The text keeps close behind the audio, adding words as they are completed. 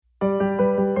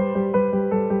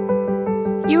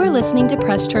You are listening to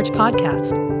Press Church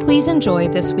Podcast. Please enjoy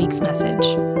this week's message.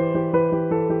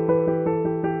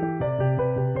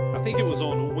 I think it was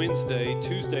on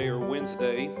Tuesday or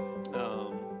Wednesday,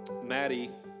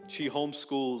 Maddie, she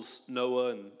homeschools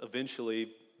Noah and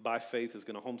eventually, by faith, is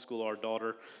going to homeschool our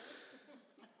daughter.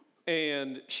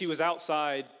 And she was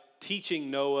outside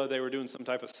teaching Noah. They were doing some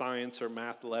type of science or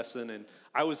math lesson, and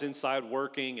I was inside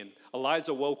working, and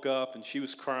Eliza woke up, and she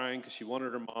was crying because she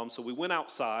wanted her mom. So we went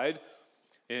outside,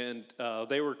 and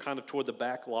they were kind of toward the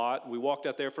back lot. We walked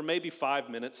out there for maybe 5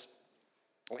 minutes,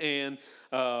 and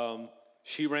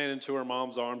she ran into her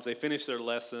mom's arms. They finished their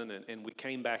lesson, and we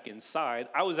came back inside.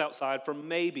 I was outside for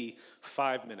maybe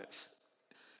 5 minutes.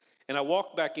 And I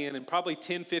walked back in, and probably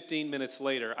 10, 15 minutes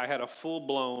later, I had a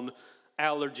full-blown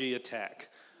allergy attack.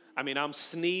 I mean, I'm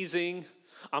sneezing,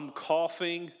 I'm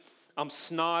coughing, I'm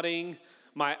snotting,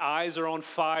 my eyes are on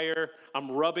fire,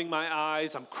 I'm rubbing my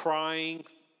eyes, I'm crying.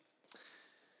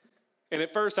 And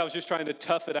at first, I was just trying to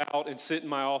tough it out and sit in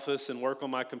my office and work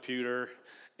on my computer.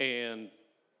 And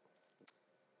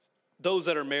those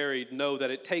that are married know that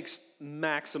it takes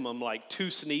maximum like 2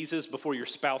 sneezes before your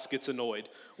spouse gets annoyed.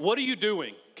 What are you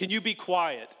doing? Can you be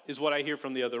quiet? Is what I hear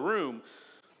from the other room.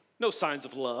 No signs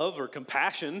of love or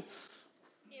compassion.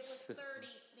 It was 30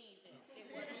 sneezes. It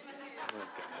wasn't 2.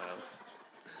 Okay.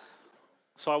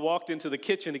 So I walked into the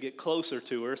kitchen to get closer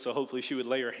to her, so hopefully she would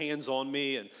lay her hands on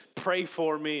me and pray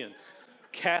for me and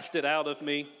cast it out of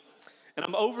me. And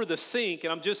I'm over the sink,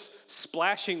 and I'm just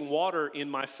splashing water in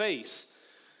my face.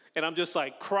 And I'm just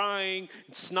like crying,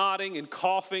 and snotting, and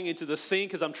coughing into the sink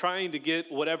because I'm trying to get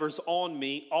whatever's on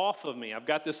me off of me. I've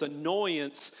got this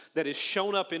annoyance that has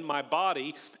shown up in my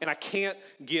body, and I can't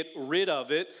get rid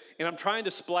of it. And I'm trying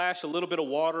to splash a little bit of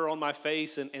water on my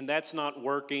face, and that's not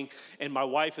working. And my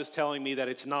wife is telling me that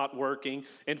it's not working.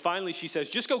 And finally she says,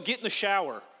 just go get in the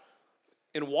shower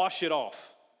and wash it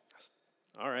off.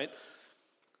 All right.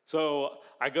 So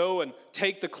I go and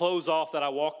take the clothes off that I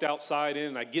walked outside in,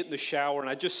 and I get in the shower, and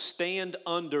I just stand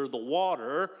under the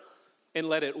water and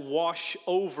let it wash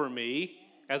over me.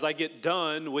 As I get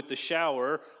done with the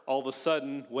shower, all of a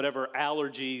sudden, whatever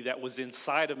allergy that was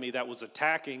inside of me that was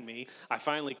attacking me, I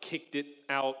finally kicked it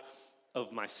out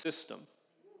of my system.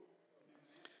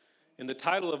 And the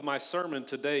title of my sermon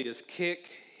today is Kick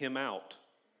Him Out.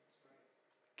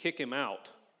 Kick him out.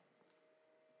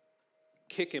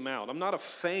 Kick him out. I'm not a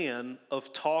fan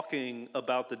of talking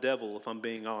about the devil, if I'm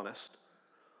being honest.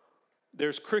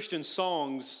 There's Christian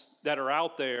songs that are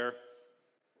out there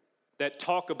that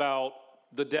talk about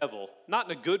the devil.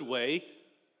 Not in a good way,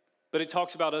 but it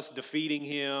talks about us defeating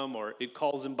him, or it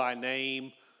calls him by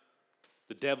name.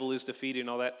 The devil is defeated and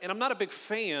all that. And I'm not a big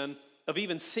fan of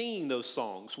even singing those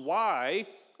songs. Why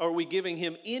are we giving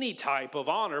him any type of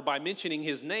honor by mentioning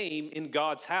his name in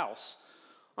God's house?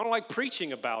 I don't like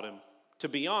preaching about him, to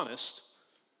be honest,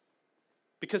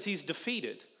 because he's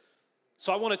defeated.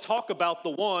 So I want to talk about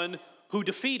the one who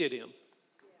defeated him.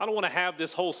 I don't want to have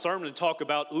this whole sermon and talk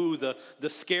about, the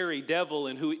scary devil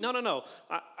and who. No.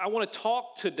 I want to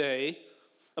talk today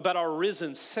about our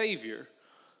risen Savior,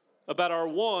 about our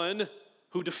one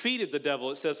who defeated the devil,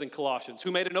 it says in Colossians,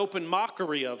 who made an open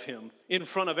mockery of him in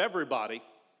front of everybody.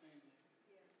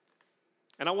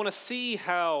 And I want to see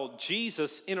how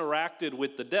Jesus interacted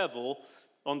with the devil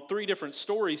on 3 different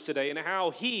stories today, and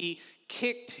how he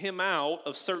kicked him out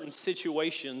of certain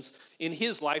situations in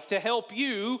his life to help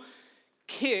you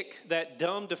kick that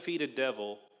dumb, defeated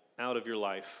devil out of your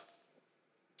life.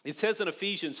 It says in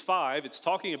Ephesians 5, it's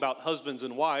talking about husbands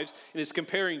and wives, and it's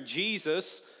comparing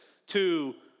Jesus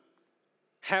to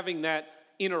having that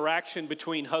interaction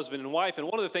between husband and wife. And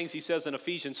one of the things he says in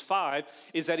Ephesians 5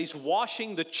 is that he's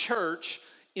washing the church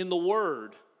in the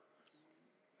Word.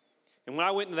 And when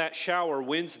I went into that shower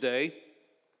Wednesday,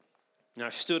 and I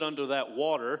stood under that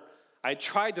water, I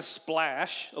tried to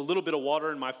splash a little bit of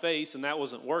water in my face, and that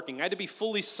wasn't working. I had to be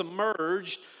fully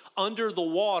submerged under the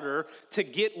water to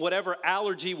get whatever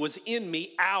allergy was in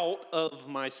me out of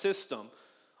my system.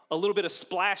 A little bit of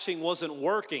splashing wasn't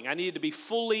working. I needed to be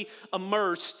fully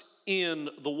immersed in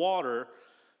the water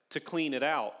to clean it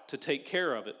out, to take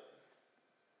care of it.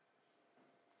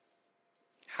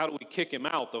 How do we kick him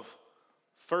out? The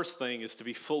first thing is to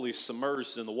be fully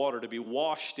submerged in the water, to be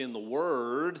washed in the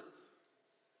Word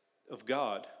of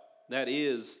God. That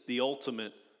is the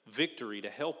ultimate victory to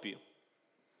help you.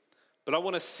 But I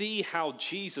want to see how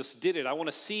Jesus did it. I want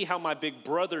to see how my big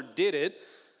brother did it,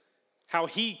 how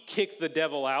he kicked the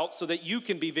devil out so that you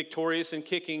can be victorious in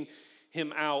kicking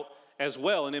him out as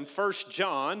well. And in 1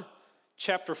 John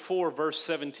chapter 4, verse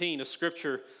 17, a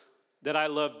scripture that I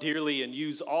love dearly and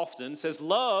use often, says,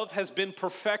 love has been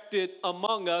perfected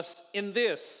among us in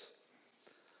this,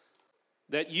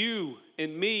 that you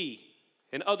and me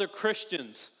and other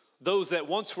Christians, those that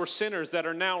once were sinners that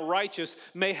are now righteous,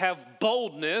 may have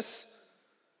boldness.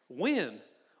 When?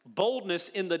 Boldness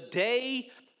in the day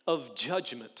of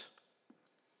judgment.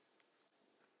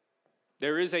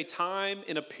 There is a time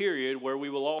and a period where we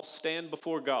will all stand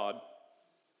before God.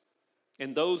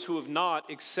 And those who have not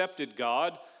accepted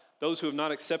God, those who have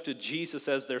not accepted Jesus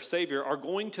as their Savior, are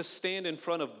going to stand in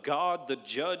front of God, the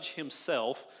judge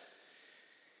himself,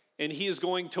 and he is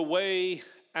going to weigh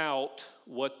out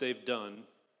what they've done.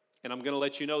 And I'm going to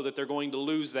let you know that they're going to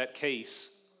lose that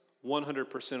case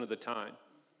 100% of the time.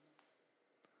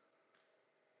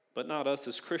 But not us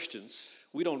as Christians.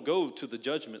 We don't go to the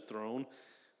judgment throne.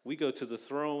 We go to the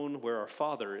throne where our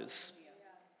Father is.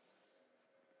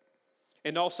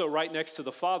 And also right next to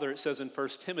the Father, it says in 1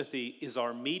 Timothy, is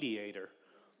our mediator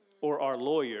or our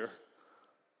lawyer.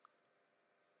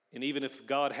 And even if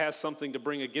God has something to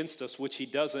bring against us, which he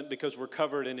doesn't because we're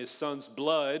covered in his Son's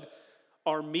blood,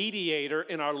 our mediator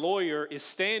and our lawyer is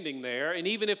standing there. And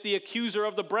even if the accuser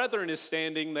of the brethren is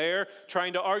standing there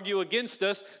trying to argue against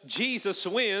us, Jesus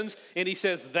wins and he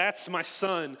says, that's my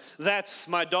son, that's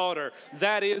my daughter,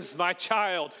 that is my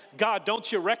child. God,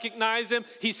 don't you recognize him?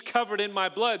 He's covered in my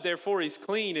blood, therefore he's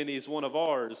clean and he's one of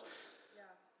ours. Yeah.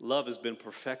 Love has been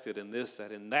perfected in this,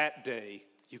 that in that day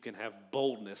you can have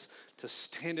boldness to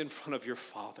stand in front of your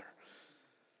Father.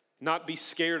 Not be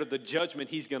scared of the judgment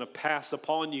he's going to pass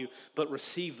upon you, but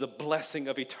receive the blessing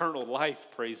of eternal life,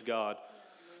 praise God.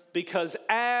 Because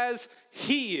as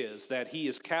he is, that he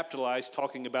is capitalized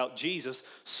talking about Jesus,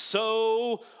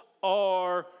 so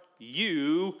are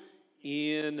you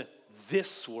in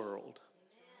this world.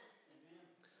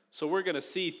 So we're going to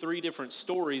see 3 different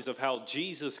stories of how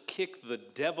Jesus kicked the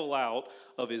devil out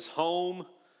of his home,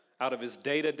 out of his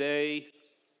day-to-day,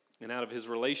 and out of his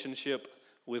relationship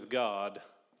with God,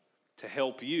 to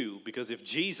help you, because if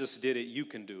Jesus did it, you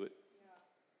can do it.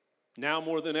 Yeah. Now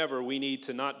more than ever, we need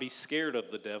to not be scared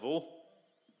of the devil.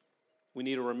 We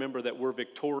need to remember that we're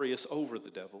victorious over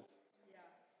the devil. Yeah.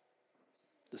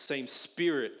 The same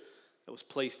spirit that was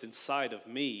placed inside of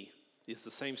me is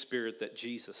the same spirit that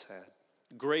Jesus had.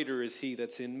 Greater is he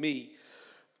that's in me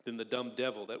than the dumb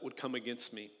devil that would come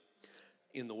against me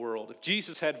in the world. If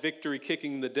Jesus had victory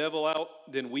kicking the devil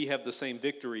out, then we have the same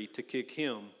victory to kick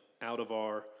him out of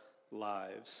our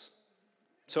lives.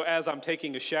 So as I'm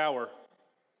taking a shower,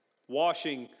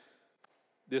 washing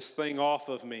this thing off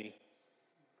of me,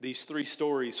 these 3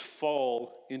 stories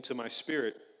fall into my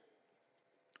spirit.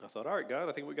 I thought, all right, God,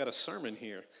 I think we got a sermon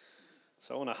here.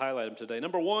 So I want to highlight them today.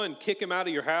 Number 1, kick him out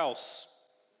of your house.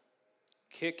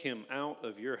 Kick him out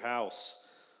of your house.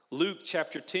 Luke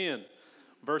chapter 10,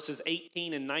 verses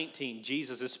 18 and 19.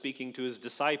 Jesus is speaking to his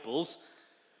disciples.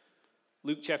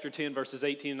 Luke chapter 10, verses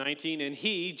 18 and 19, and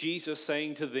he, Jesus,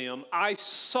 saying to them, I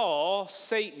saw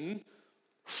Satan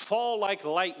fall like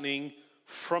lightning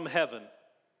from heaven.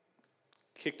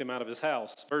 Kicked him out of his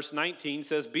house. Verse 19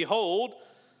 says, behold,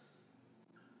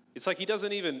 it's like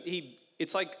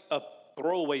it's like a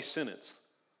throwaway sentence.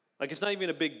 Like it's not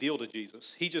even a big deal to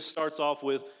Jesus. He just starts off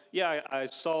with, I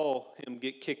saw him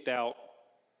get kicked out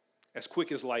as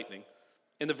quick as lightning.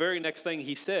 And the very next thing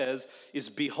he says is,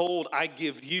 behold, I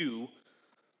give you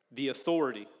the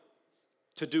authority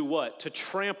to do what? To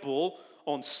trample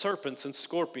on serpents and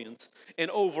scorpions,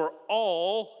 and over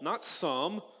all, not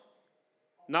some,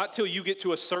 not till you get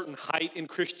to a certain height in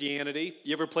Christianity.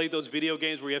 You ever played those video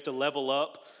games where you have to level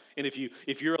up? And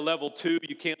if you're a level 2,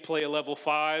 you can't play a level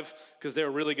 5 because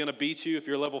they're really going to beat you. If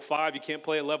you're a level 5, you can't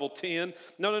play a level 10.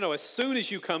 No. As soon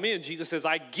as you come in, Jesus says,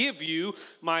 I give you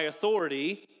my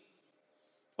authority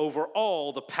over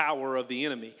all the power of the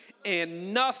enemy,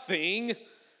 and nothing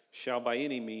shall by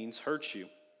any means hurt you.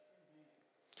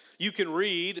 You can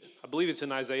read, I believe it's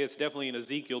in Isaiah, it's definitely in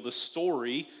Ezekiel, the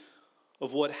story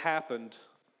of what happened,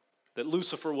 that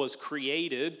Lucifer was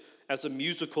created as a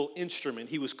musical instrument.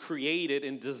 He was created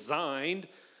and designed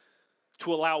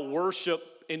to allow worship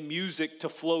and music to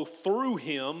flow through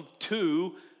him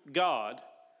to God.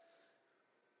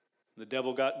 The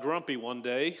devil got grumpy one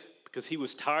day because he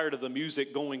was tired of the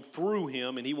music going through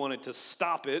him, and he wanted to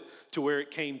stop it to where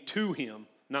it came to him,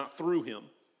 not through him.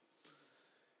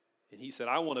 And he said,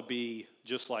 I want to be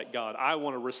just like God. I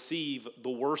want to receive the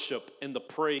worship and the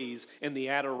praise and the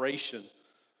adoration.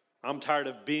 I'm tired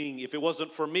of being, if it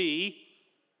wasn't for me,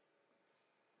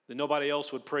 then nobody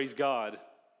else would praise God.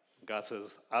 God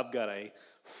says, I've got a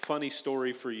funny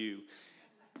story for you.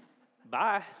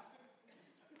 Bye.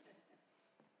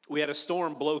 We had a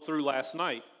storm blow through last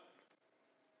night,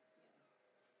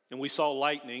 and we saw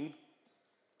lightning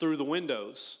through the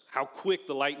windows, how quick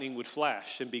the lightning would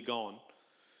flash and be gone.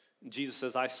 Jesus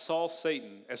says, I saw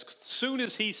Satan. As soon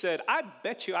as he said, I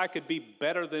bet you I could be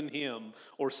better than him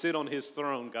or sit on his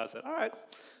throne, God said, all right,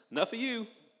 enough of you.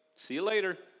 See you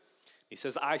later. He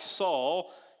says, I saw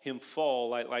him fall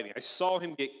like lightning. I saw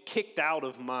him get kicked out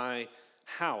of my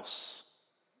house.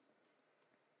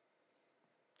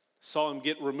 Saw him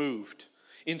get removed.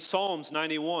 In Psalms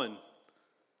 91,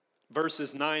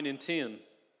 verses 9 and 10,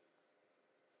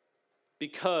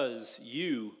 because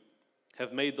you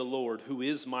have made the Lord, who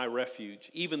is my refuge,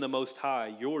 even the Most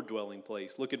High, your dwelling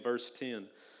place. Look at verse 10.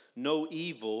 No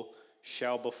evil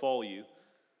shall befall you,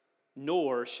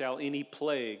 nor shall any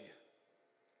plague,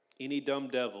 any dumb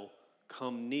devil,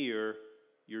 come near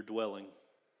your dwelling.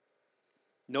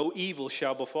 No evil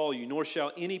shall befall you, nor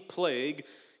shall any plague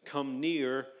come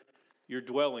near your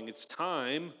dwelling. It's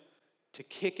time to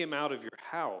kick him out of your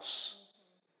house.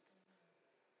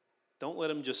 Don't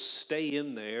let him just stay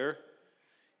in there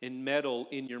and meddle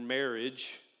in your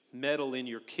marriage, meddle in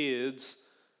your kids.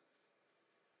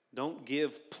 Don't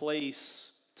give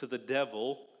place to the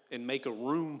devil and make a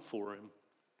room for him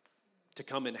to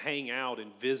come and hang out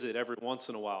and visit every once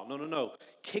in a while. No.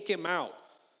 Kick him out.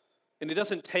 And it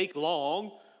doesn't take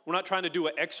long. We're not trying to do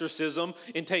an exorcism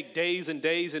and take days and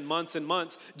days and months and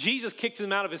months. Jesus kicked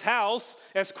him out of his house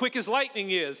as quick as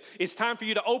lightning is. It's time for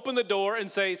you to open the door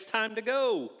and say, it's time to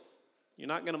go. You're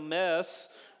not going to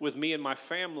mess with me and my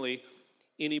family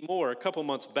anymore. A couple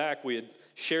months back, we had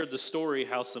shared the story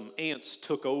how some ants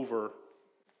took over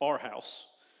our house.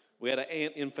 We had an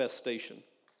ant infestation.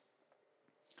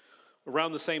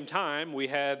 Around the same time, we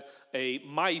had a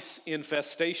mice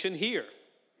infestation here.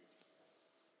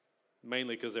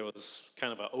 Mainly because there was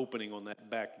kind of an opening on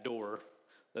that back door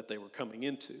that they were coming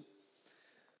into.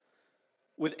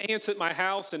 With ants at my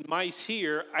house and mice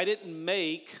here, I didn't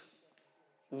make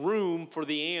room for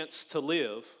the ants to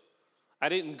live. I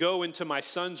didn't go into my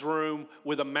son's room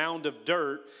with a mound of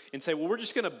dirt and say, well, we're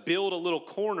just going to build a little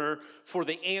corner for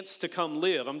the ants to come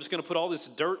live. I'm just going to put all this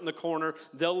dirt in the corner.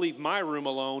 They'll leave my room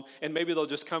alone, and maybe they'll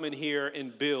just come in here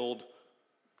and build.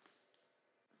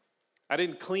 I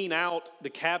didn't clean out the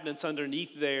cabinets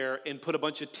underneath there and put a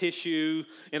bunch of tissue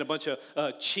and a bunch of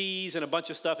cheese and a bunch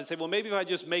of stuff and say, well, maybe if I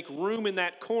just make room in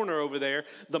that corner over there,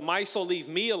 the mice will leave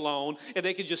me alone and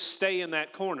they can just stay in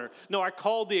that corner. No, I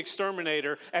called the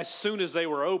exterminator as soon as they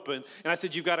were open. And I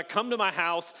said, you've got to come to my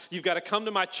house, you've got to come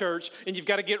to my church, and you've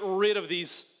got to get rid of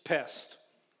these pests.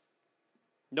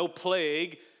 No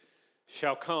plague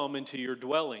shall come into your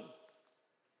dwelling.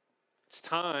 It's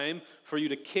time for you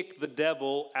to kick the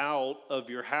devil out of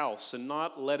your house and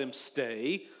not let him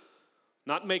stay,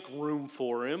 not make room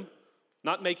for him,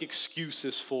 not make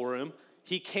excuses for him.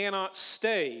 He cannot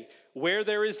stay. Where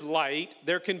there is light,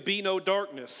 there can be no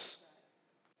darkness.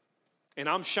 And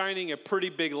I'm shining a pretty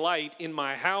big light in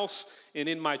my house and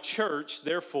in my church,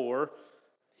 therefore,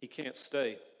 he can't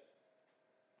stay.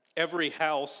 Every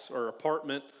house or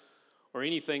apartment or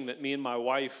anything that me and my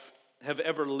wife have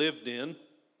ever lived in,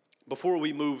 before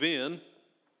we move in,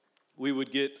 we were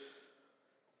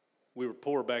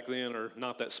poor back then, or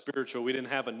not that spiritual. We didn't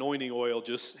have anointing oil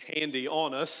just handy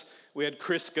on us. We had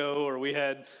Crisco or we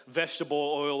had vegetable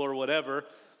oil or whatever,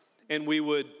 and we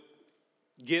would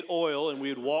get oil and we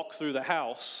would walk through the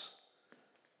house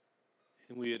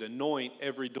and we would anoint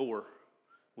every door.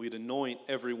 We'd anoint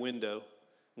every window.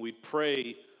 We'd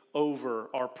pray over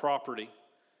our property.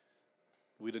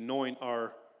 We'd anoint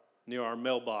near our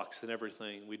mailbox and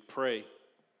everything. We'd pray.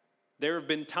 There have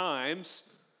been times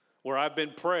where I've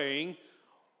been praying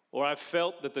or I've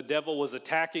felt that the devil was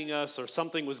attacking us or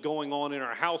something was going on in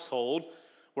our household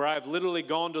where I've literally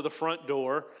gone to the front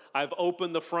door, I've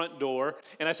opened the front door,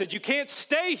 and I said, you can't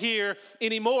stay here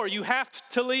anymore. You have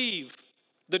to leave.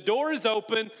 The door is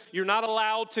open. You're not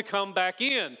allowed to come back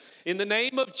in. In the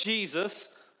name of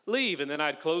Jesus, leave. And then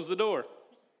I'd close the door.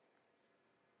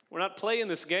 We're not playing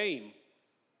this game.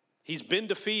 He's been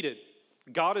defeated.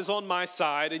 God is on my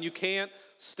side, and you can't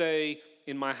stay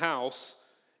in my house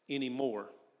anymore.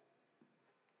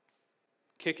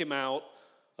 Kick him out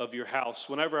of your house.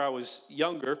 Whenever I was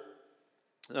younger,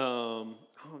 I'm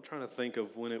trying to think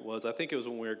of when it was. I think it was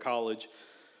when we were in college.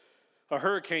 A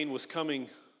hurricane was coming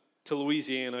to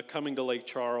Louisiana, coming to Lake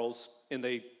Charles, and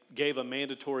they gave a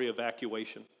mandatory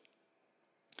evacuation.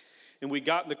 And we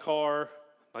got in the car,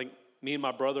 me and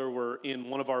my brother were in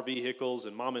one of our vehicles,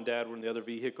 and mom and dad were in the other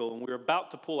vehicle, and we were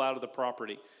about to pull out of the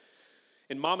property.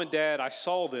 And mom and dad, I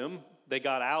saw them. They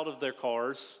got out of their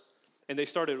cars, and they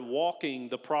started walking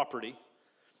the property.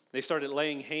 They started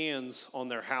laying hands on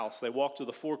their house. They walked to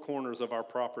the four corners of our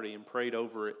property and prayed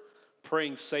over it,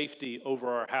 praying safety over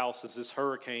our house as this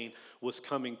hurricane was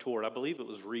coming toward. I believe it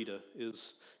was Rita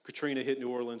is Katrina hit New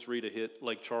Orleans, Rita hit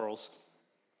Lake Charles.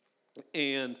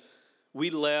 And we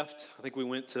left. I think we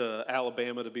went to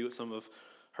Alabama to be with some of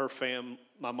her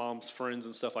my mom's friends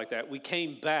and stuff like that. We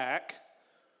came back,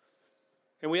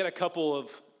 and we had a couple of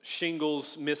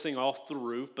shingles missing off the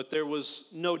roof, but there was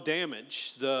no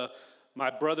damage.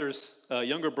 My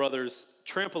younger brother's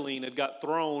trampoline had got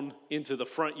thrown into the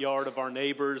front yard of our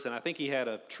neighbors, and I think he had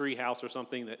a tree house or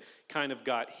something that kind of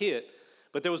got hit,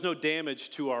 but there was no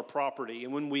damage to our property.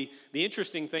 And the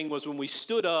interesting thing was when we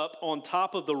stood up on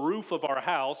top of the roof of our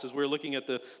house, as we were looking at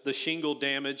the shingle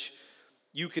damage,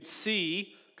 you could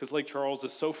see, because Lake Charles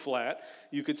is so flat,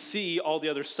 you could see all the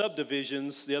other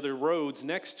subdivisions, the other roads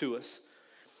next to us.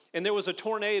 And there was a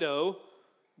tornado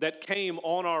that came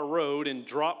on our road and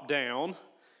dropped down,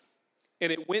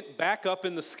 and it went back up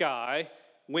in the sky,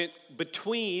 went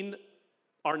between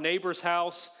our neighbor's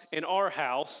house and our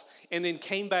house, and then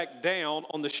came back down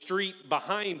on the street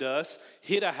behind us,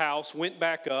 hit a house, went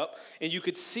back up, and you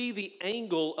could see the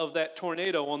angle of that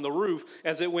tornado on the roof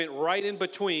as it went right in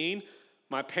between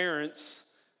my parents'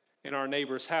 in our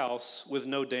neighbor's house with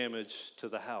no damage to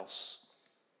the house.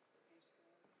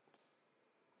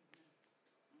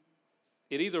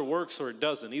 It either works or it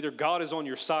doesn't. Either God is on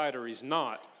your side or he's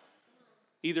not.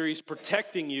 Either he's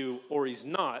protecting you or he's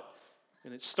not.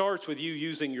 And it starts with you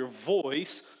using your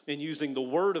voice and using the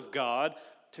word of God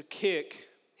to kick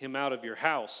him out of your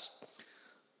house.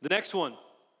 The next one,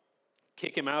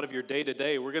 kick him out of your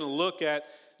day-to-day. We're going to look at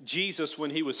Jesus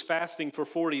when he was fasting for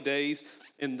 40 days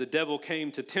and the devil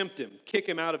came to tempt him. Kick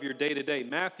him out of your day-to-day.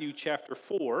 Matthew chapter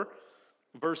 4,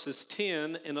 verses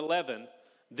 10 and 11.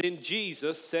 Then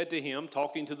Jesus said to him,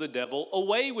 talking to the devil,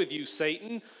 "Away with you,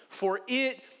 Satan, for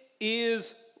it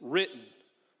is written,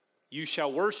 you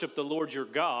shall worship the Lord your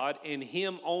God, and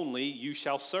him only you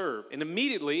shall serve." And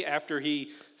immediately after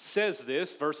he says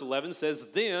this, verse 11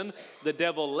 says, "Then the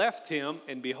devil left him,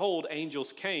 and behold,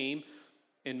 angels came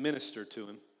and ministered to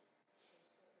him."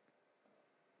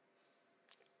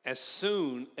 As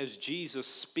soon as Jesus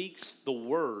speaks the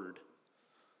word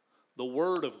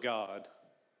of God,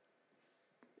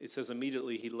 it says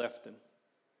immediately he left him.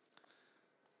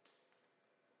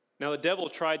 Now the devil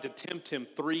tried to tempt him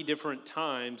 3 different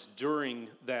times during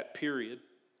that period.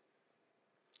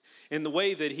 And the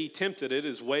way that he tempted it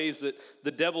is ways that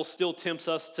the devil still tempts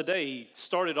us today. He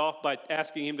started off by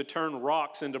asking him to turn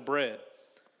rocks into bread.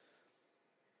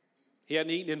 He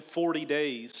hadn't eaten in 40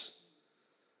 days.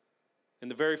 And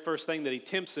the very first thing that he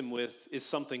tempts him with is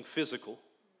something physical.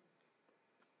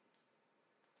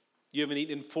 You haven't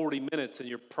eaten in 40 minutes and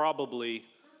you're probably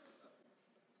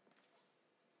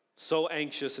so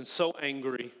anxious and so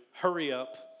angry. Hurry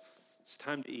up. It's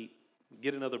time to eat.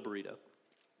 Get another burrito.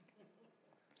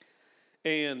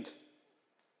 And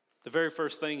the very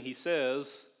first thing he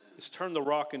says is turn the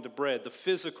rock into bread. The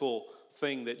physical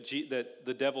thing that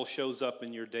the devil shows up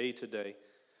in your day to day.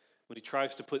 When he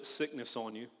tries to put sickness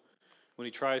on you. When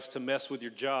he tries to mess with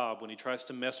your job, when he tries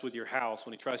to mess with your house,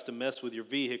 when he tries to mess with your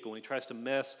vehicle, when he tries to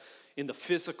mess in the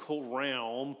physical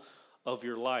realm of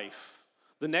your life.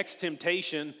 The next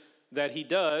temptation that he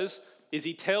does is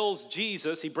he tells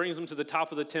Jesus, he brings him to the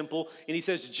top of the temple, and he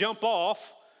says, "Jump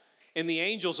off, and the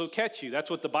angels will catch you." That's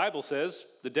what the Bible says.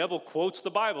 The devil quotes the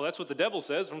Bible. That's what the devil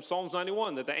says from Psalms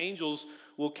 91, that the angels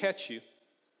will catch you.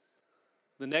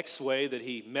 The next way that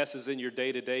he messes in your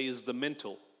day-to-day is the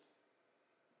mental.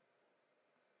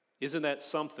 Isn't that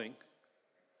something?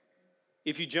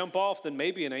 If you jump off, then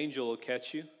maybe an angel will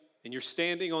catch you. And you're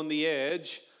standing on the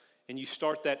edge, and you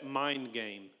start that mind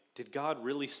game. Did God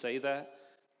really say that?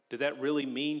 Did that really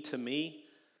mean to me?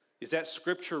 Is that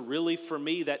scripture really for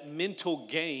me? That mental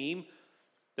game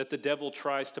that the devil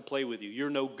tries to play with you. You're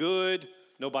no good.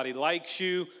 Nobody likes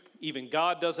you. Even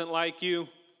God doesn't like you.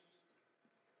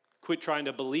 Quit trying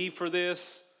to believe for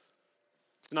this.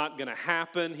 It's not going to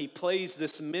happen. He plays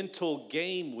this mental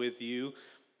game with you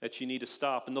that you need to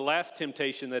stop. And the last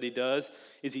temptation that he does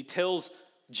is he tells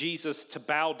Jesus to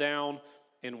bow down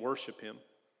and worship him.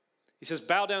 He says,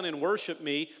 "Bow down and worship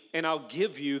me, and I'll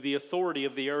give you the authority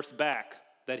of the earth back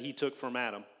that he took from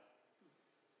Adam."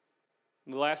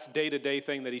 And the last day-to-day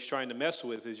thing that he's trying to mess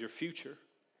with is your future.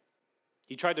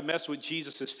 He tried to mess with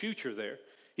Jesus' future there.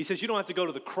 He says, you don't have to go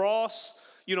to the cross.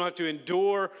 You don't have to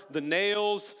endure the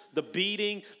nails, the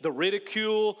beating, the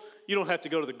ridicule. You don't have to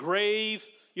go to the grave.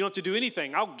 You don't have to do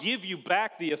anything. I'll give you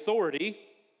back the authority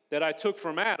that I took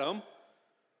from Adam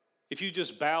if you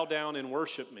just bow down and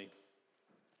worship me.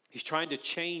 He's trying to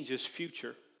change his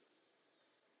future.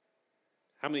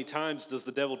 How many times does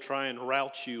the devil try and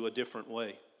route you a different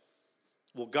way?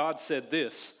 Well, God said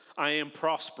this, "I am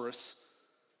prosperous,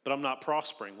 but I'm not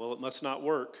prospering." Well, it must not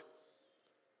work.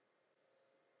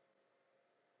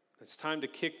 It's time to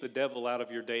kick the devil out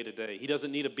of your day-to-day. He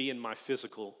doesn't need to be in my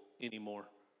physical anymore.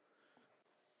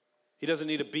 He doesn't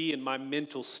need to be in my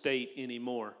mental state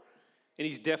anymore. And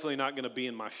he's definitely not going to be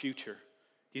in my future.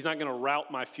 He's not going to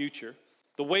rout my future.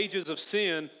 The wages of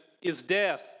sin is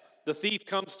death. The thief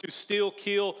comes to steal,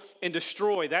 kill, and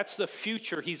destroy. That's the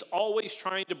future he's always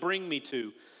trying to bring me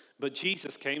to. But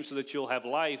Jesus came so that you'll have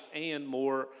life and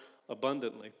more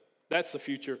abundantly. That's the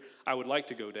future I would like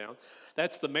to go down.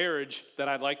 That's the marriage that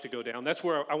I'd like to go down. That's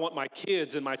where I want my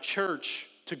kids and my church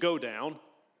to go down,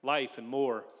 life and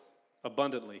more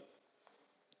abundantly.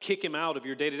 Kick him out of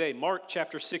your day-to-day. Mark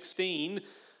chapter 16,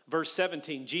 verse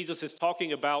 17, Jesus is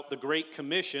talking about the Great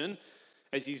Commission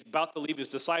as he's about to leave his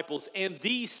disciples. And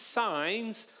these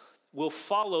signs will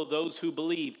follow those who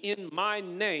believe. In my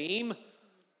name,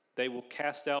 they will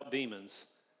cast out demons.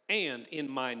 And in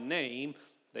my name,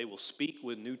 they will speak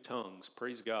with new tongues.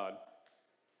 Praise God.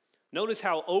 Notice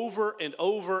how over and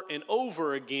over and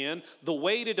over again, the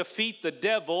way to defeat the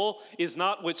devil is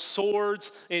not with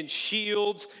swords and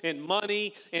shields and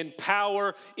money and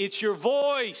power. It's your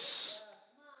voice.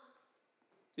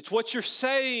 It's what you're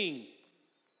saying.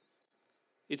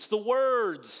 It's the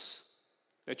words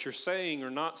that you're saying or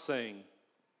not saying.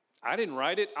 I didn't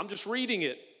write it. I'm just reading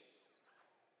it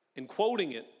and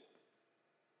quoting it.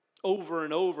 Over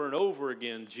and over and over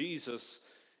again, Jesus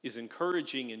is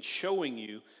encouraging and showing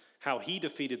you how he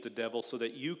defeated the devil so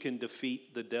that you can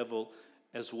defeat the devil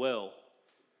as well.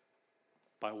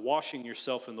 By washing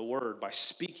yourself in the word, by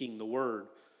speaking the word,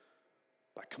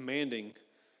 by commanding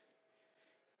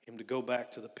him to go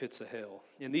back to the pits of hell.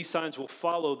 And these signs will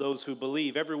follow those who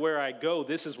believe. Everywhere I go,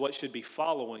 this is what should be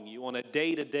following you on a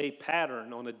day-to-day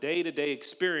pattern, on a day-to-day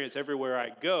experience. Everywhere I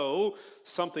go,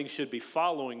 something should be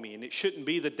following me. And it shouldn't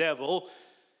be the devil.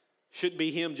 It shouldn't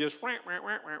be him just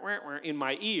in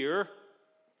my ear.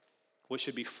 What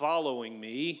should be following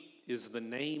me is the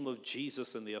name of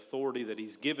Jesus and the authority that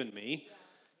he's given me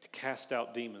to cast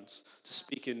out demons, to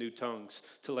speak in new tongues,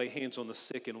 to lay hands on the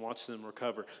sick and watch them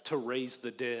recover, to raise the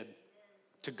dead,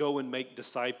 to go and make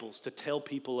disciples, to tell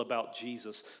people about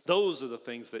Jesus. Those are the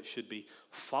things that should be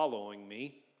following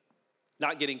me,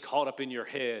 not getting caught up in your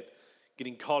head,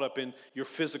 getting caught up in your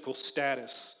physical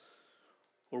status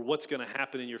or what's going to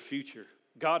happen in your future.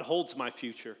 God holds my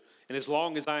future. And as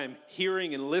long as I am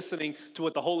hearing and listening to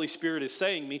what the Holy Spirit is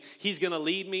saying me, he's going to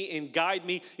lead me and guide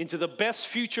me into the best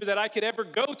future that I could ever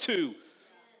go to.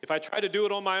 If I try to do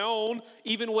it on my own,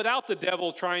 even without the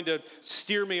devil trying to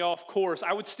steer me off course,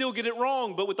 I would still get it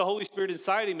wrong. But with the Holy Spirit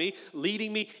inside of me,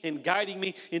 leading me and guiding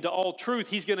me into all truth,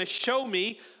 he's going to show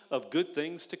me of good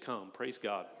things to come. Praise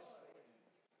God.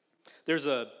 There's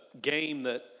a game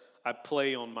that I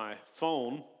play on my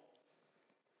phone.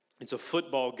 It's a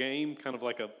football game, kind of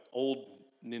like an old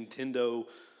Nintendo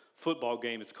football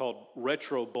game. It's called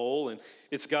Retro Bowl, and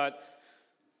it's got,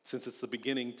 since it's the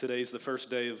beginning, today's the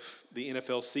first day of the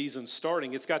NFL season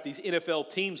starting, it's got these NFL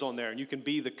teams on there, and you can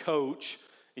be the coach,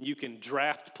 and you can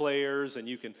draft players, and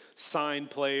you can sign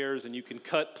players, and you can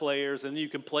cut players, and you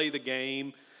can play the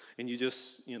game, and you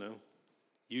just,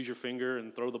 use your finger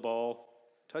and throw the ball,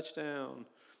 touchdown.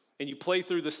 And you play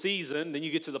through the season, then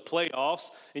you get to the playoffs,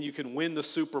 and you can win the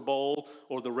Super Bowl,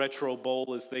 or the Retro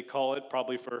Bowl as they call it,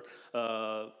 probably for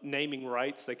naming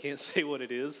rights. They can't say what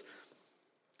it is.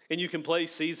 And you can play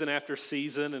season after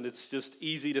season, and it's just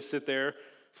easy to sit there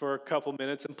for a couple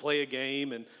minutes and play a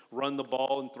game and run the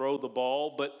ball and throw the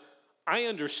ball. But I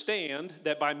understand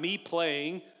that by me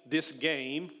playing this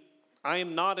game, I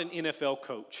am not an NFL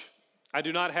coach. I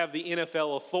do not have the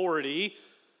NFL authority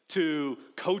to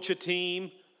coach a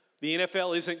team. The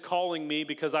NFL isn't calling me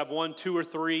because I've won 2 or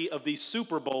 3 of these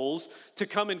Super Bowls to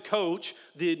come and coach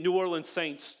the New Orleans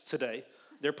Saints today.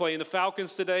 They're playing the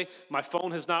Falcons today. My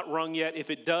phone has not rung yet. If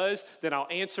it does, then I'll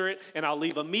answer it, and I'll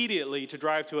leave immediately to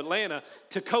drive to Atlanta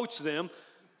to coach them.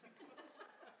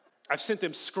 I've sent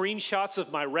them screenshots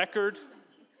of my record.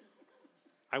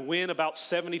 I win about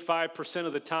 75%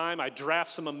 of the time. I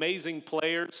draft some amazing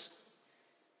players.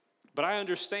 But I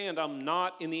understand I'm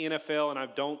not in the NFL, and I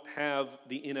don't have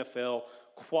the NFL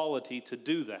quality to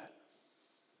do that.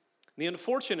 The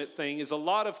unfortunate thing is a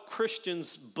lot of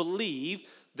Christians believe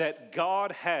that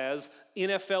God has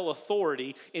NFL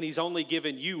authority, and he's only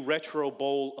given you Retro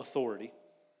Bowl authority.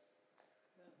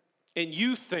 And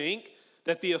you think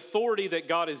that the authority that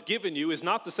God has given you is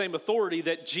not the same authority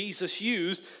that Jesus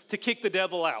used to kick the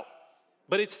devil out.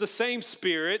 But it's the same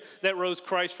Spirit that rose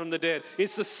Christ from the dead.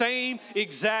 It's the same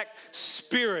exact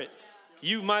Spirit.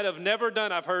 You might have never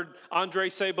done, I've heard Andre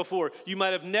say before, you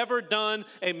might have never done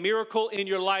a miracle in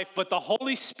your life, but the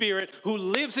Holy Spirit who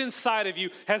lives inside of you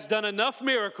has done enough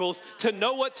miracles to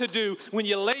know what to do when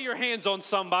you lay your hands on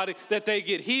somebody, that they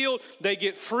get healed, they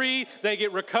get free, they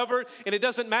get recovered. And it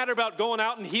doesn't matter about going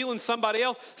out and healing somebody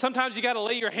else. Sometimes you got to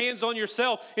lay your hands on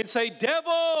yourself and say,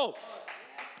 devil,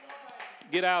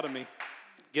 get out of me.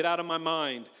 Get out of my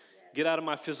mind. Get out of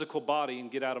my physical body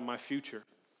and get out of my future.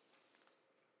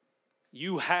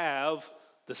 You have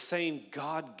the same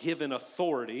God-given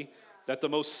authority that the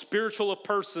most spiritual of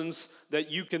persons that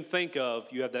you can think of,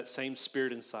 you have that same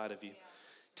spirit inside of you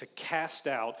to cast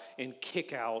out and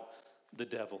kick out the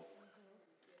devil.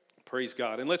 Praise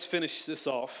God. And let's finish this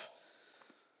off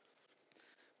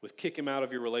with kick him out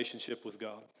of your relationship with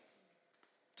God.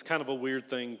 It's kind of a weird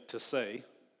thing to say,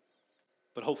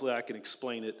 but hopefully I can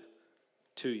explain it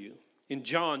to you. In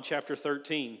John chapter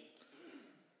 13,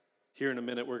 here in a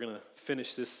minute, we're going to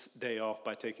finish this day off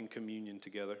by taking communion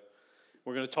together.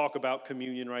 We're going to talk about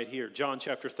communion right here. John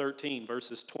chapter 13,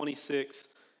 verses 26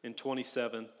 and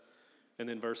 27, and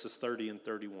then verses 30 and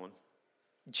 31.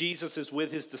 Jesus is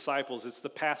with his disciples. It's the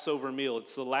Passover meal.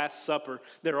 It's the Last Supper.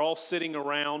 They're all sitting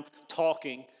around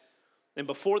talking. And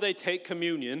before they take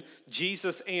communion,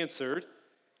 Jesus answered,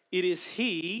 "It is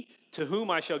he to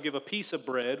whom I shall give a piece of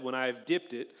bread when I have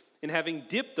dipped it." And having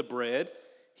dipped the bread,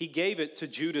 he gave it to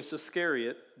Judas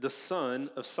Iscariot, the son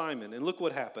of Simon. And look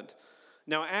what happened.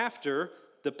 Now after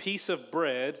the piece of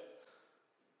bread,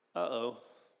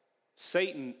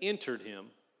 Satan entered him.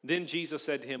 Then Jesus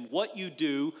said to him, "What you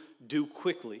do, do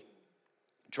quickly."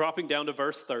 Dropping down to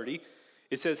verse 30,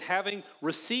 it says, having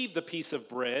received the piece of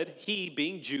bread, he,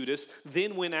 being Judas,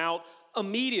 then went out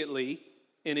immediately,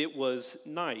 and it was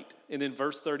night. And then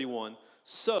verse 31,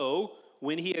 so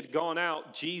when he had gone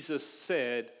out, Jesus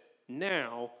said,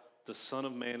 now the Son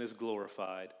of Man is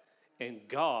glorified, and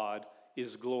God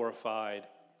is glorified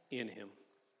in him.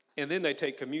 And then they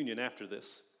take communion after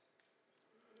this.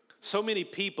 So many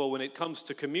people, when it comes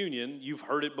to communion, you've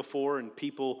heard it before, and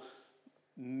people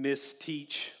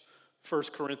misteach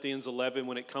 1 Corinthians 11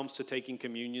 when it comes to taking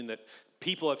communion, that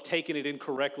people have taken it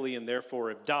incorrectly and therefore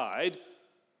have died.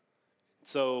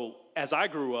 So as I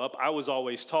grew up, I was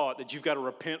always taught that you've got to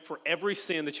repent for every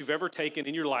sin that you've ever taken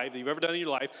in your life, that you've ever done in your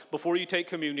life, before you take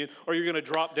communion, or you're going to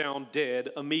drop down dead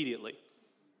immediately.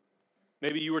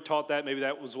 Maybe you were taught that. Maybe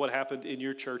that was what happened in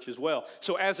your church as well.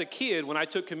 So as a kid, when I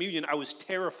took communion, I was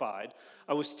terrified.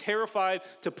 I was terrified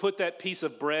to put that piece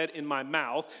of bread in my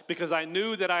mouth because I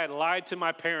knew that I had lied to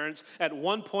my parents at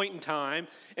one point in time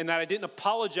and that I didn't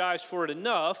apologize for it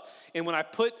enough. And when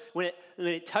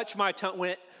it touched my tongue,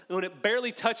 when it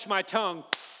barely touched my tongue,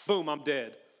 boom, I'm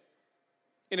dead.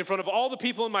 And in front of all the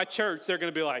people in my church, they're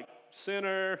going to be like,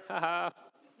 sinner, haha.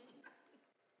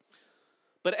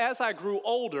 But as I grew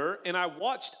older and I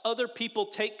watched other people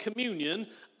take communion,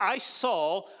 I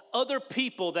saw other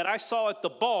people that I saw at the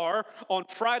bar on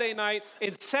Friday night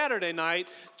and Saturday night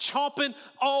chomping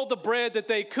all the bread that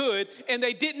they could, and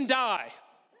they didn't die.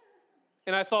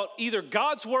 And I thought either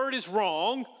God's word is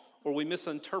wrong or we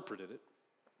misinterpreted it.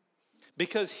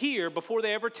 Because here, before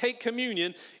they ever take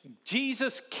communion,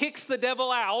 Jesus kicks the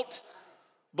devil out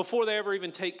before they ever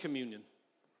even take communion.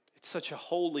 It's such a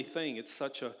holy thing.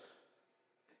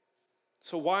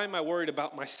 So why am I worried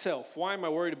about myself? Why am I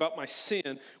worried about my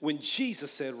sin when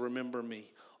Jesus said, remember me,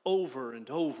 over and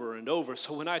over and over?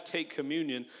 So when I take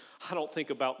communion, I don't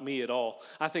think about me at all.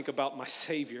 I think about my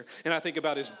Savior, and I think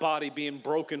about his body being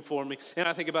broken for me, and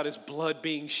I think about his blood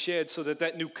being shed so that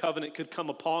that new covenant could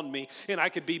come upon me, and I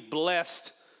could be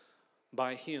blessed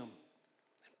by him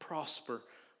and prosper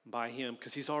by him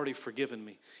because he's already forgiven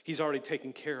me. He's already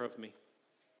taken care of me.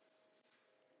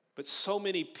 But so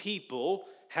many people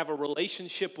have a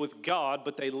relationship with God,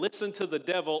 but they listen to the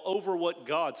devil over what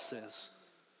God says.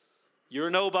 You're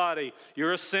nobody.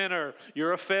 You're a sinner.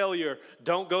 You're a failure.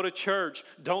 Don't go to church.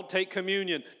 Don't take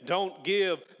communion. Don't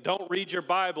give. Don't read your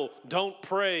Bible. Don't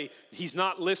pray. He's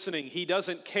not listening. He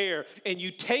doesn't care. And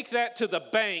you take that to the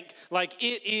bank like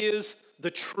it is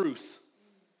the truth.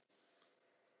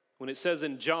 When it says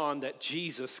in John that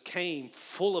Jesus came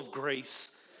full of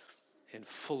grace and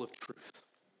full of truth.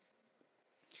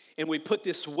 And we put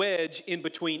this wedge in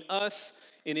between us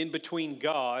and in between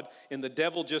God, and the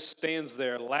devil just stands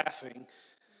there laughing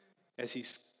as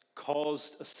he's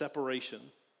caused a separation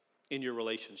in your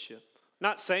relationship.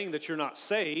 Not saying that you're not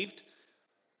saved.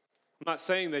 I'm not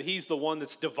saying that he's the one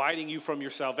that's dividing you from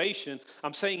your salvation.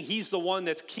 I'm saying he's the one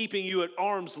that's keeping you at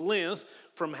arm's length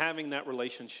from having that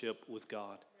relationship with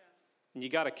God. And you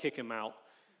got to kick him out.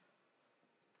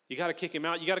 You got to kick him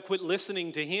out. You got to quit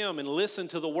listening to him and listen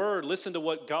to the word. Listen to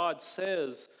what God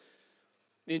says.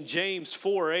 In James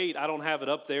 4:8, I don't have it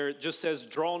up there. It just says,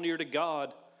 draw near to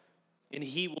God, and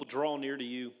he will draw near to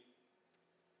you.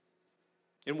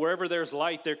 And wherever there's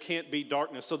light, there can't be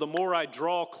darkness. So the more I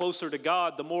draw closer to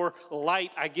God, the more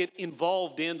light I get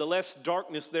involved in, the less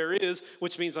darkness there is,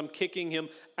 which means I'm kicking him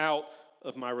out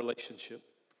of my relationship.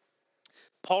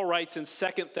 Paul writes in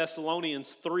 2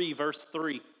 Thessalonians 3, verse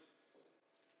 3.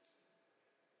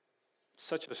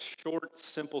 Such a short,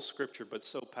 simple scripture, but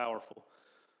so powerful.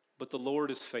 But the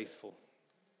Lord is faithful.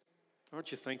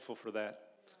 Aren't you thankful for that?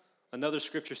 Another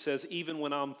scripture says, even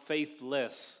when I'm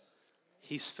faithless,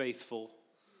 he's faithful.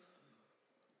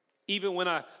 Even when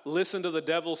I listen to the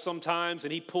devil sometimes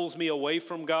and he pulls me away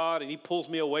from God and he pulls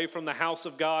me away from the house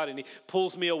of God and he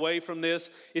pulls me away from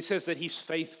this, it says that he's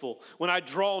faithful. When I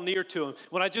draw near to him,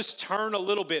 when I just turn a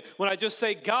little bit, when I just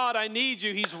say, God, I need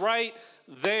you, he's right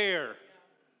there.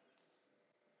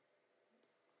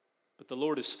 But the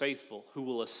Lord is faithful, who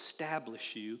will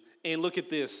establish you, and look at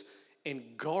this, and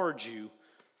guard you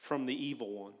from the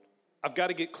evil one. I've got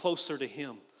to get closer to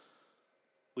him.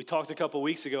 We talked a couple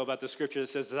weeks ago about the scripture that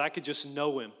says that I could just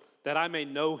know him, that I may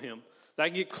know him, that I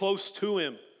can get close to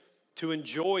him, to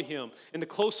enjoy him. And the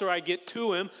closer I get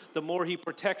to him, the more he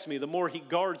protects me, the more he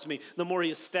guards me, the more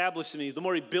he establishes me, the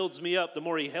more he builds me up, the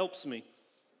more he helps me.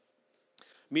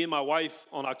 Me and my wife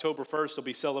on October 1st will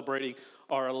be celebrating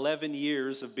our 11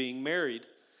 years of being married.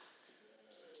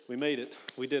 We made it.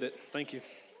 We did it. Thank you.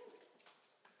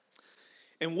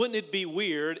 And wouldn't it be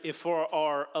weird if for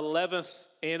our 11th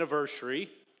anniversary,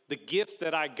 the gift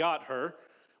that I got her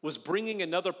was bringing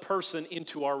another person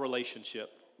into our relationship?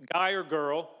 Guy or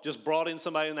girl just brought in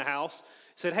somebody in the house,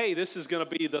 said, hey, this is going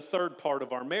to be the third part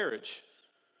of our marriage.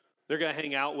 They're going to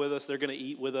hang out with us. They're going to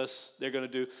eat with us. They're going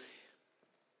to do.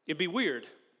 It'd be weird.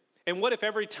 And what if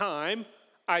every time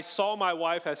I saw my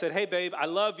wife, I said, hey, babe, I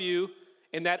love you,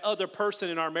 and that other person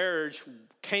in our marriage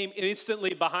came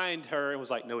instantly behind her and was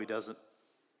like, no, he doesn't.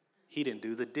 He didn't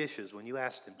do the dishes when you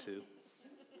asked him to.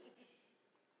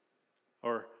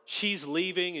 Or she's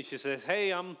leaving and she says,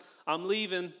 hey, I'm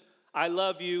leaving. I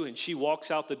love you. And she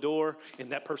walks out the door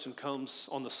and that person comes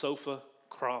on the sofa,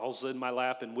 crawls in my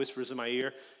lap and whispers in my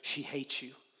ear, she hates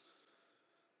you.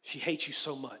 She hates you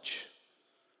so much.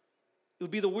 It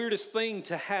would be the weirdest thing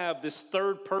to have this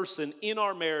third person in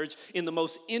our marriage in the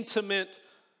most intimate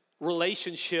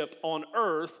relationship on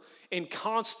earth and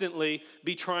constantly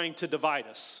be trying to divide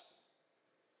us.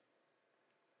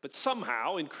 But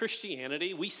somehow in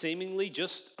Christianity, we seemingly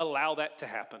just allow that to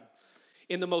happen.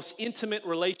 In the most intimate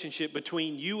relationship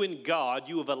between you and God,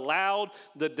 you have allowed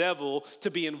the devil to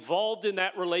be involved in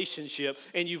that relationship,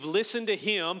 and you've listened to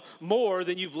him more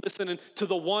than you've listened to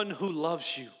the one who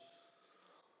loves you,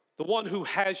 the one who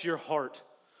has your heart,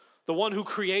 the one who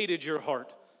created your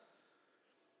heart.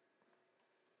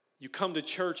 You come to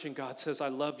church and God says, I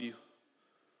love you.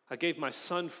 I gave my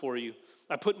son for you.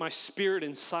 I put my spirit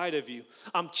inside of you.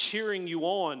 I'm cheering you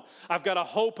on. I've got a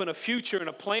hope and a future and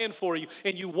a plan for you.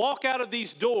 And you walk out of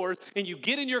these doors and you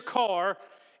get in your car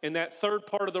and that third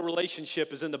part of the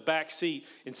relationship is in the back seat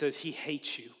and says, he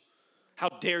hates you. How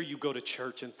dare you go to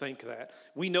church and think that?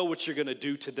 We know what you're going to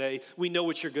do today. We know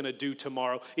what you're going to do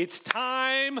tomorrow. It's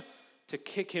time to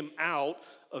kick him out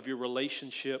of your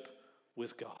relationship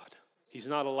with God. He's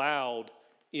not allowed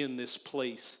in this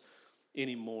place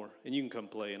anymore. And you can come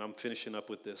play, and I'm finishing up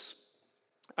with this.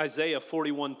 Isaiah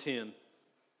 41:10.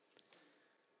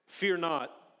 Fear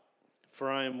not, for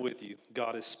I am with you.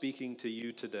 God is speaking to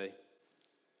you today.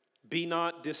 Be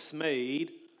not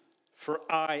dismayed, for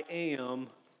I am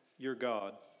your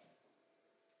God.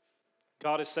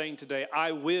 God is saying today,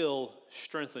 I will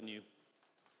strengthen you.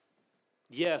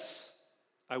 Yes,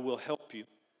 I will help you.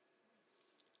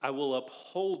 I will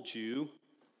uphold you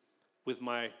with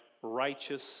my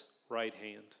righteous right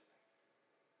hand.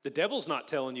 The devil's not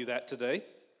telling you that today.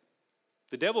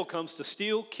 The devil comes to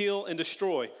steal, kill, and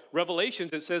destroy.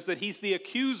 Revelations, it says that he's the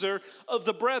accuser of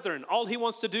the brethren. All he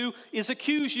wants to do is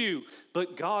accuse you.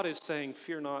 But God is saying,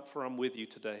 fear not, for I'm with you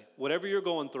today. Whatever you're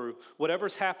going through,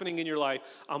 whatever's happening in your life,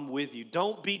 I'm with you.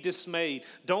 Don't be dismayed.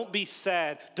 Don't be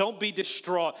sad. Don't be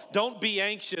distraught. Don't be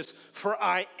anxious, for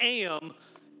I am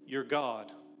your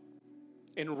God.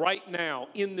 And right now,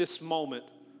 in this moment,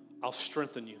 I'll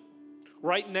strengthen you.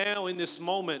 Right now, in this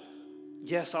moment,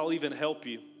 yes, I'll even help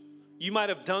you. You might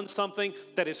have done something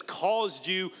that has caused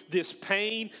you this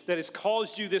pain, that has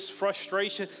caused you this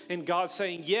frustration, and God's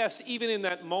saying, yes, even in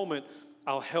that moment,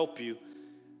 I'll help you,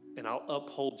 and I'll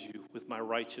uphold you with my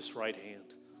righteous right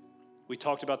hand. We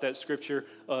talked about that scripture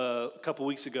a couple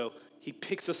weeks ago. He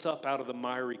picks us up out of the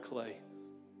miry clay.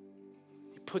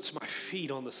 He puts my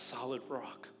feet on the solid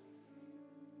rock.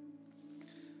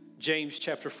 James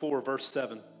chapter 4, verse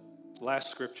 7, last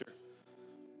scripture.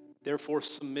 Therefore,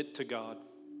 submit to God.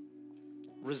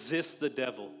 Resist the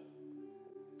devil.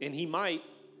 And he may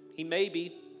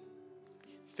be.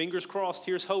 Fingers crossed,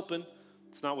 here's hoping.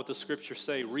 It's not what the scriptures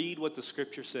say. Read what the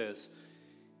scripture says.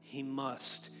 He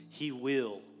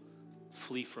will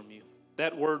flee from you.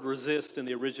 That word resist in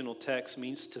the original text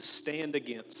means to stand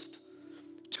against,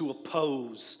 to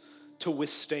oppose, to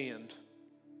withstand.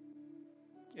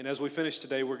 And as we finish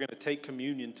today, we're going to take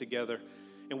communion together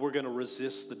and we're going to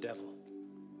resist the devil.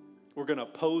 We're going to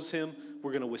oppose him.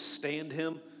 We're going to withstand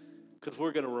him because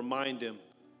we're going to remind him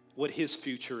what his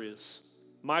future is.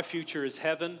 My future is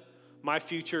heaven. My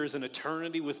future is an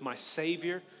eternity with my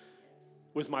Savior,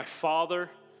 with my Father,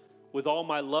 with all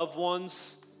my loved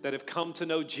ones that have come to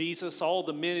know Jesus, all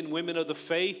the men and women of the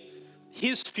faith.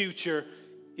 His future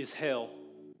is hell.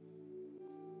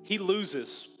 He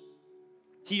loses.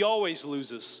 He always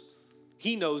loses.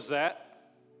 He knows that,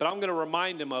 but I'm going to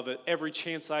remind him of it every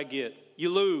chance I get. You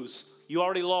lose. You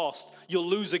already lost. You'll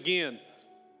lose again.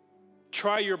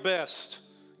 Try your best.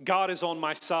 God is on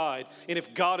my side. And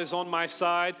if God is on my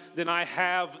side, then I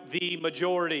have the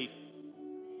majority.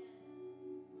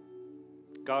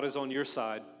 God is on your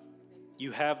side.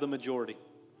 You have the majority.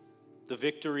 The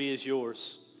victory is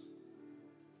yours.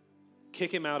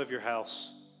 Kick him out of your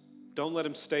house. Don't let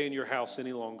him stay in your house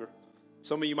any longer.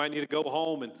 Some of you might need to go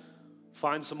home and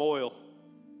find some oil.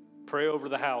 Pray over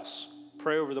the house.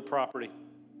 Pray over the property.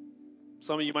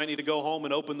 Some of you might need to go home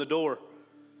and open the door.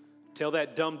 Tell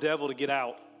that dumb devil to get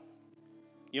out.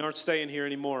 You aren't staying here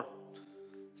anymore.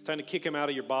 It's time to kick him out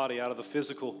of your body, out of the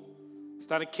physical. It's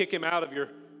time to kick him out of your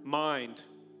mind.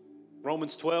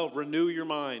 Romans 12, renew your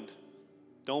mind.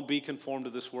 Don't be conformed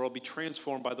to this world. Be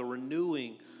transformed by the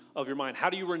renewing of your mind. How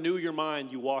do you renew your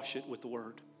mind? You wash it with the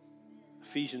word.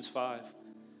 Ephesians 5.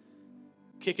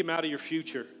 Kick him out of your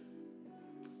future.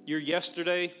 Your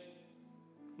yesterday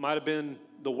might have been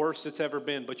the worst it's ever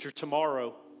been, but your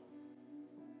tomorrow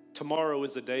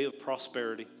is a day of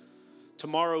prosperity.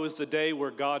 Tomorrow is the day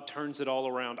where God turns it all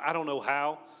around. I don't know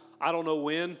how, I don't know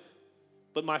when,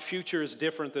 but my future is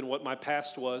different than what my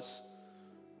past was.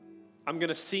 I'm going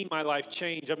to see my life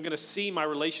change. I'm going to see my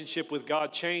relationship with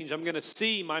God change. I'm going to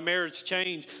see my marriage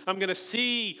change. I'm going to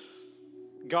see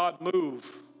God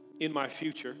move in my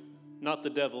future, not the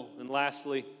devil. And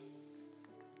lastly,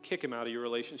 kick him out of your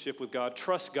relationship with God.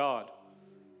 Trust God.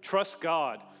 Trust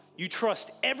God. You trust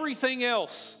everything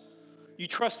else. You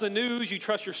trust the news. You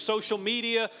trust your social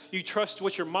media. You trust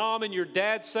what your mom and your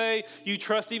dad say. You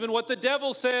trust even what the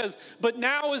devil says. But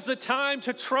now is the time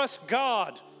to trust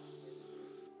God.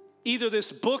 Either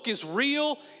this book is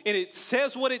real and it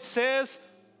says what it says,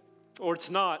 or it's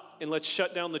not, and let's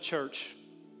shut down the church.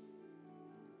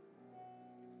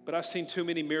 But I've seen too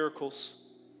many miracles.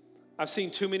 I've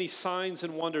seen too many signs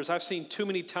and wonders. I've seen too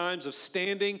many times of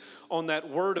standing on that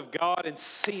word of God and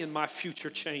seeing my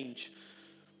future change.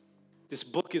 This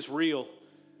book is real.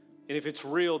 And if it's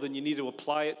real, then you need to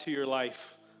apply it to your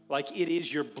life like it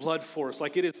is your blood force,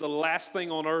 like it is the last thing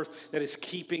on earth that is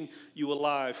keeping you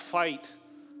alive. Fight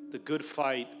the good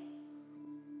fight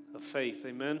of faith.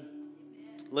 Amen?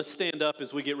 Let's stand up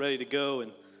as we get ready to go.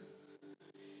 And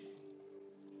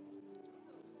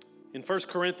in 1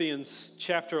 Corinthians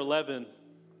chapter 11,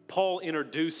 Paul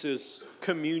introduces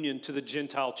communion to the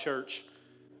Gentile church.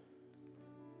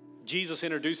 Jesus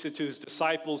introduced it to his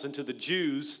disciples and to the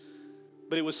Jews,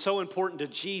 but it was so important to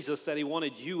Jesus that he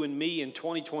wanted you and me in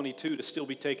 2022 to still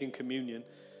be taking communion.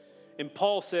 And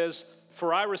Paul says,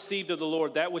 "For I received of the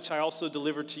Lord that which I also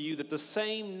delivered to you, that the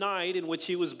same night in which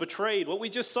he was betrayed," what we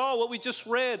just saw, what we just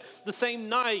read, the same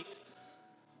night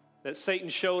that Satan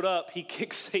showed up, he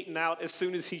kicks Satan out as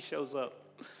soon as he shows up.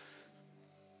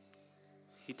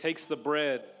 He takes the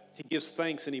bread, he gives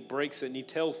thanks, and he breaks it, and he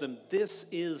tells them, "This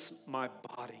is my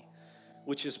body,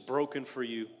 which is broken for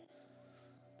you."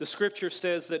 The scripture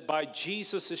says that by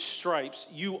Jesus' stripes,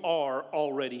 you are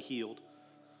already healed.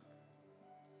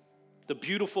 The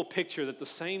beautiful picture that the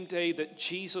same day that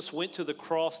Jesus went to the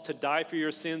cross to die for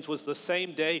your sins was the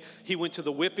same day he went to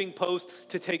the whipping post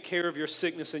to take care of your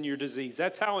sickness and your disease.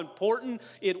 That's how important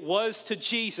it was to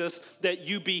Jesus that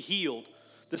you be healed.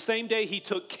 The same day he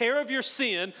took care of your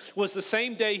sin was the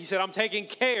same day he said, "I'm taking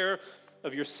care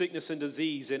of your sickness and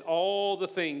disease and all the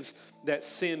things that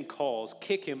sin caused."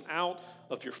 Kick him out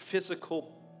of your physical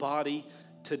body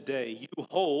today. You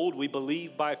hold, we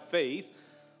believe by faith,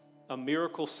 a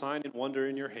miracle sign and wonder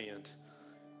in your hand,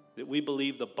 that we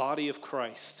believe the body of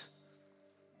Christ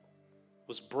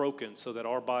was broken so that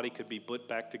our body could be put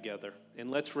back together. And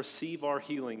let's receive our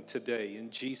healing today in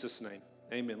Jesus' name.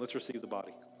 Amen. Let's receive the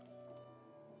body.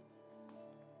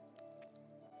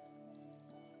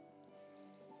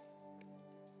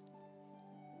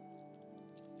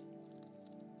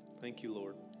 Thank you,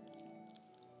 Lord.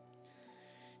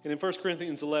 And in 1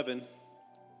 Corinthians 11,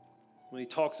 when he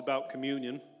talks about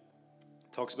communion,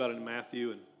 talks about it in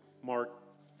Matthew and Mark,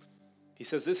 he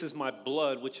says, "This is my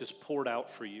blood which is poured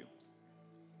out for you."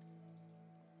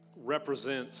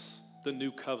 Represents the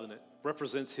new covenant,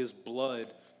 represents his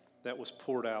blood that was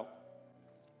poured out.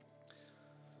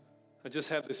 I just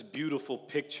have this beautiful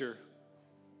picture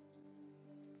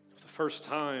of the first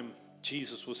time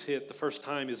Jesus was hit, the first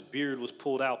time his beard was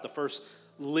pulled out, the first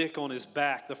lick on his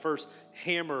back, the first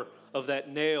hammer of that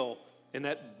nail, and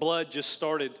that blood just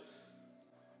started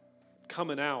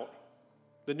coming out.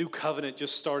 The new covenant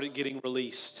just started getting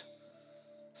released,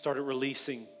 started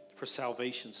releasing for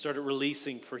salvation, started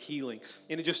releasing for healing,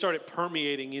 and it just started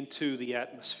permeating into the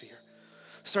atmosphere,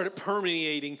 started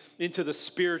permeating into the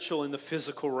spiritual and the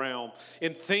physical realm,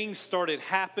 and things started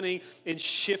happening and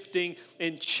shifting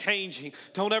and changing.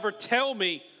 Don't ever tell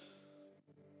me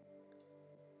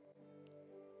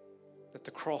that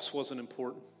the cross wasn't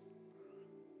important.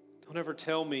 Don't ever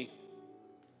tell me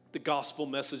the gospel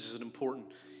message isn't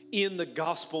important. In the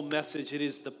gospel message, it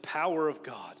is the power of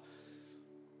God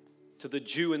to the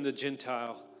Jew and the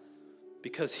Gentile,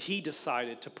 because he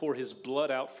decided to pour his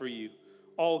blood out for you.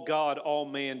 All God, all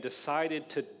man decided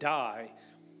to die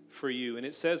for you. And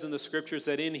it says in the scriptures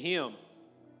that in him,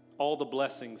 all the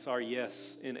blessings are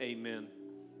yes and amen.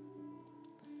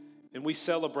 And we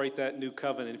celebrate that new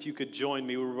covenant. If you could join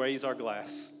me, we raise our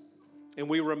glass. And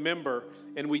we remember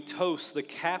and we toast the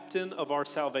captain of our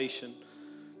salvation.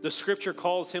 The scripture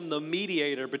calls him the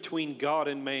mediator between God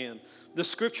and man. The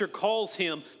scripture calls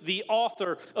him the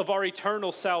author of our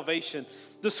eternal salvation.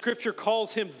 The scripture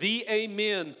calls him the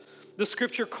Amen. The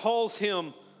scripture calls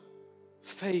him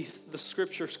faith. The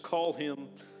scriptures call him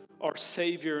our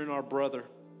Savior and our brother.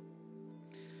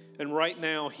 And right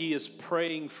now, he is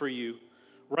praying for you.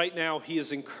 Right now, he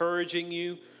is encouraging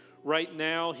you. Right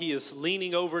now, he is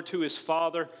leaning over to his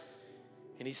Father,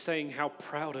 and he's saying how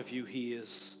proud of you he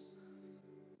is.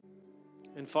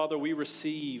 And Father, we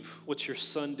receive what your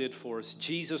Son did for us.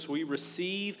 Jesus, we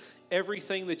receive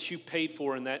everything that you paid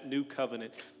for in that new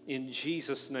covenant. In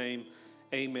Jesus' name,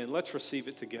 amen. Let's receive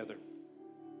it together.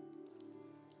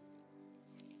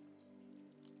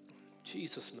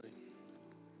 Jesus' name.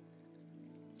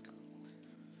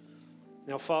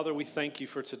 Now, Father, we thank you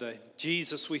for today.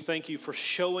 Jesus, we thank you for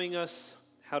showing us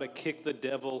how to kick the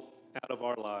devil out of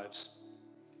our lives.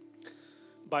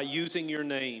 By using your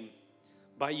name,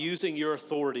 by using your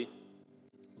authority,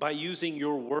 by using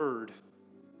your word,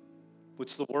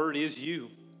 which the word is you.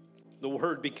 The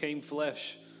word became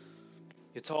flesh.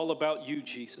 It's all about you,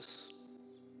 Jesus.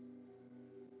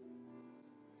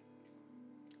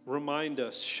 Remind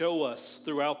us, show us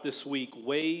throughout this week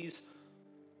ways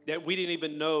that we didn't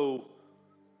even know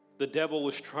the devil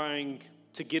was trying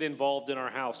to get involved in our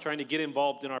house, trying to get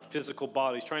involved in our physical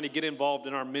bodies, trying to get involved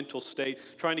in our mental state,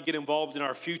 trying to get involved in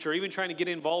our future, even trying to get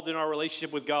involved in our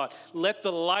relationship with God. Let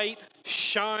the light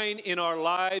shine in our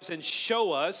lives and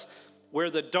show us where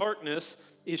the darkness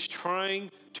is trying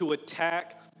to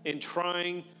attack and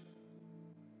trying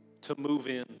to move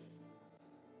in.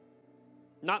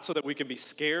 Not so that we can be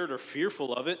scared or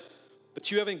fearful of it, but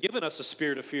you haven't given us a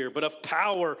spirit of fear, but of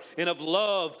power and of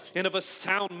love and of a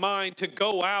sound mind to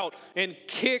go out and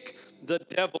kick the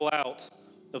devil out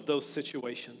of those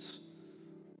situations.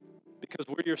 Because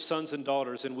we're your sons and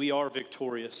daughters, and we are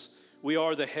victorious. We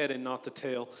are the head and not the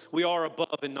tail. We are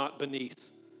above and not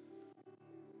beneath.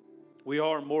 We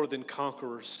are more than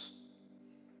conquerors.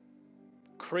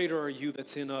 Greater are you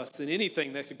that's in us than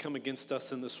anything that could come against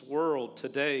us in this world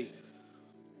today.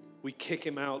 We kick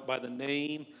him out by the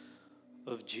name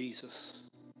of Jesus.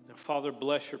 Now, Father,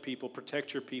 bless your people,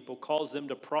 protect your people, cause them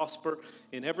to prosper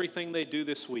in everything they do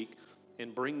this week,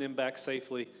 and bring them back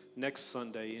safely next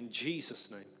Sunday. In Jesus'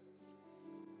 name.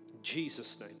 In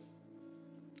Jesus' name.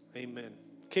 Amen.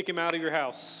 Kick him out of your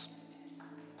house.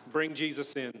 Bring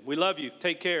Jesus in. We love you.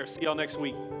 Take care. See y'all next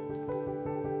week.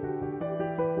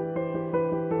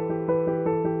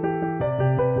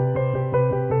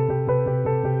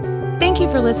 Thank you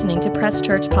for listening to Press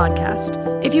Church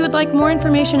Podcast. If you would like more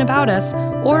information about us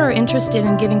or are interested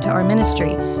in giving to our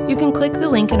ministry, you can click the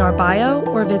link in our bio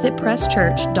or visit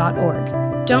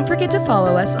presschurch.org. Don't forget to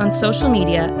follow us on social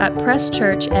media at Press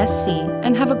Church SC,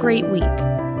 and have a great week.